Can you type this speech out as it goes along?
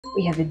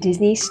We have the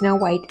Disney Snow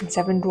White and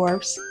Seven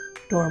Dwarfs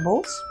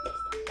Doorables.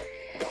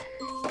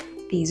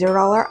 These are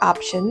all our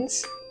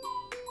options.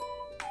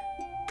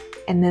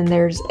 And then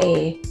there's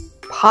a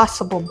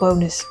possible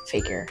bonus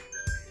figure.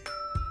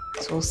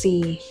 So we'll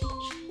see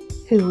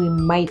who we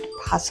might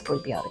possibly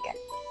be able to get.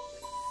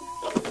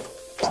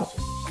 So,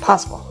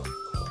 possible.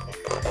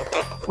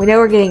 We know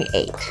we're getting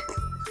 8.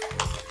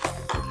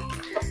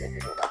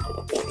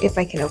 If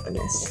I can open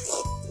this.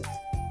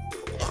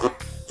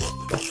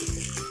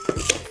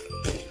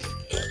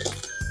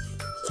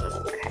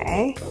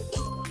 Okay.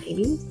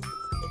 Maybe.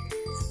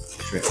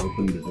 Try to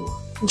open the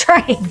door. I'm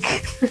trying.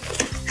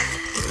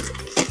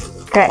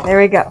 Okay, there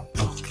we go.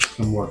 Oh,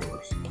 some more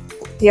doors.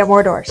 You got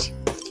more doors.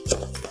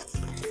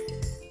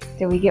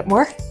 Did we get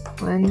more?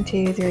 1,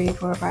 2, 3,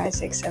 4, 5,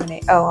 6, 7,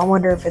 8. Oh, I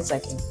wonder if it's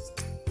like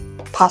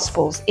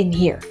possibles in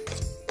here.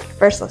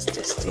 First, let's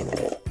just do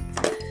that.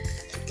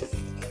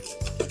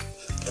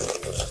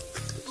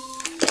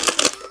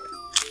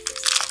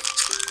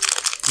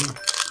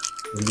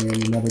 And they're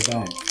in another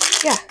bag.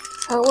 Yeah,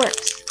 that's how it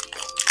works.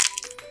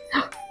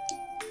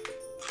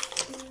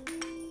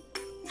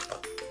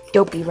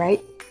 Dopey,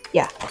 right?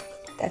 Yeah,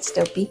 that's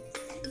Dopey.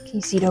 Can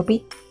you see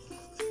Dopey?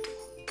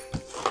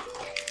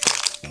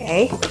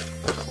 Okay.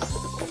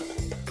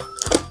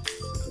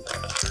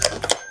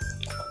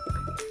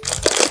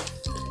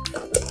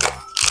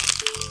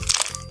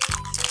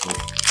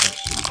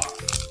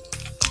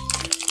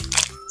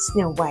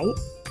 Snow White.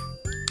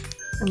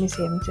 Let me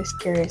see, I'm just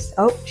curious.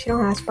 Oh, she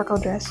don't have a sparkle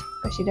dress,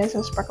 but she does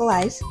have sparkle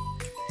eyes.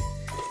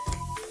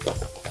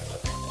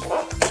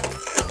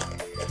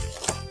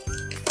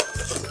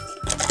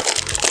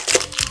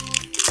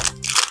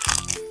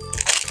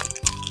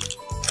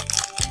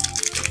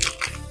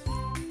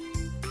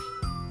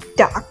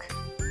 Doc.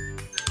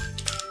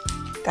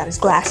 Got his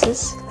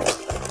glasses.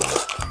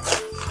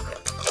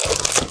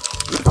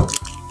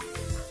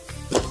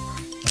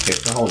 Okay,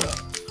 so hold up.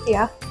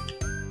 Yeah.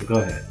 Go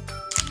ahead.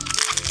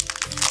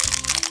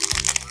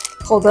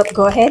 Hold up,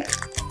 go ahead.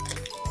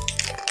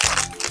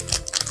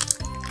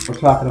 We're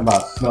talking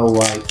about Snow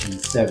White and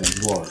 7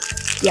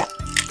 Dwarfs. Yeah.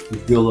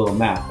 Let's do a little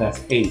math.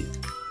 That's 8.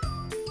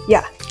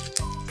 Yeah.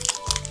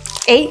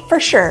 8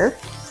 for sure.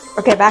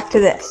 Okay, back to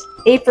this.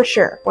 8 for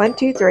sure. 1,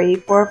 2, 3,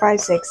 4,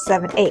 5, 6,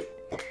 7, 8.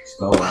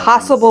 Snow White.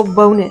 Possible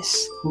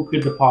bonus. Who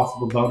could the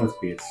possible bonus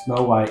be? It's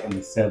Snow White and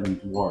the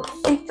 7 Dwarfs.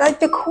 It's like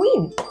the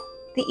queen.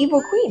 The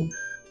evil queen.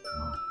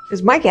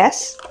 Is my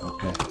guess.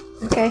 Okay.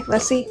 Okay,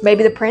 let's see.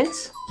 Maybe the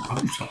prince?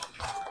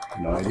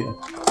 No idea.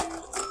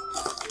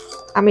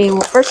 I mean,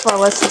 well, first of all,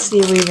 let's just see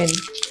if we even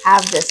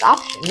have this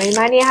option. We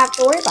might not have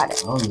to worry about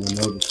it. I don't even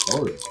know the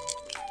story.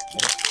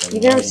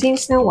 You've never seen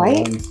Snow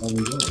White?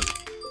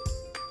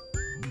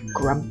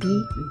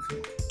 Grumpy.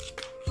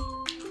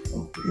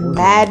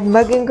 Mad,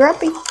 mug, and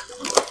grumpy.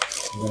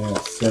 We're going to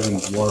have 7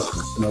 Dwarfs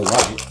and Snow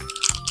White.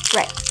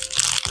 Right.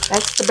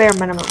 That's the bare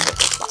minimum of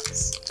this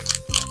box.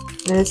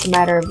 Then it's a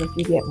matter of if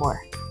you get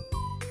more.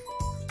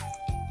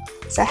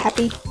 Is that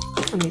happy?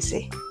 Let me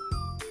see.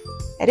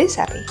 It is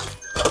happy.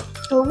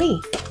 Oh,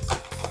 me.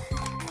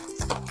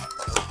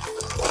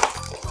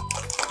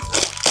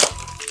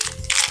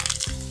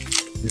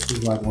 This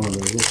is like one of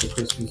those, what's the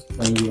Christmas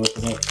thing you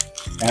open up?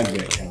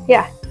 Advent calendar.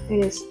 Yeah,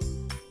 it is.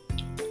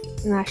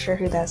 I'm not sure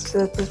who that's.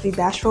 So it's supposed to be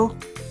Bashful?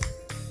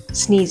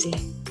 Sneezy.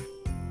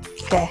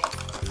 Okay.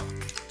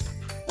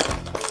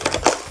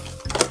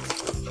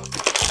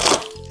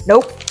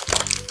 Nope.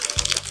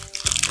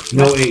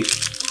 No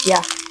 8.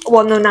 Yeah.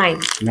 Well, no,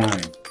 9.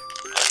 9.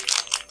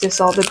 Just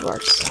all the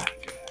dwarfs.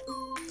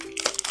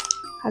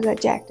 How's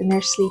that Jack? And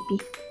they're sleepy.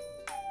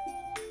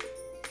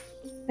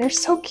 They're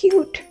so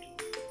cute.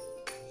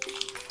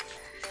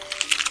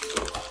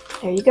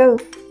 There you go.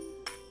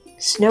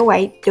 Snow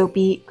White,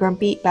 Dopey,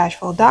 Grumpy,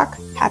 Bashful, Doc,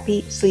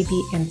 Happy,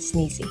 Sleepy, and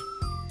Sneezy.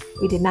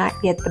 We did not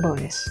get the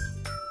bonus,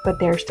 but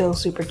they're still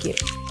super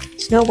cute.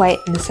 Snow White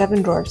and the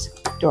 7 Dwarfs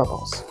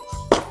Doorables.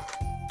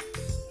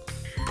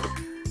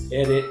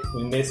 Edit,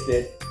 we missed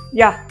it.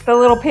 Yeah, the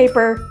little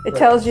paper, it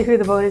tells you who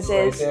the bonus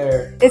is. Right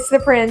there. It's the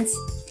prince.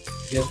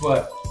 Guess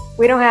what?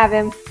 We don't have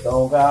him.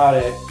 Don't got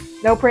it.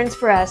 No prince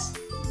for us.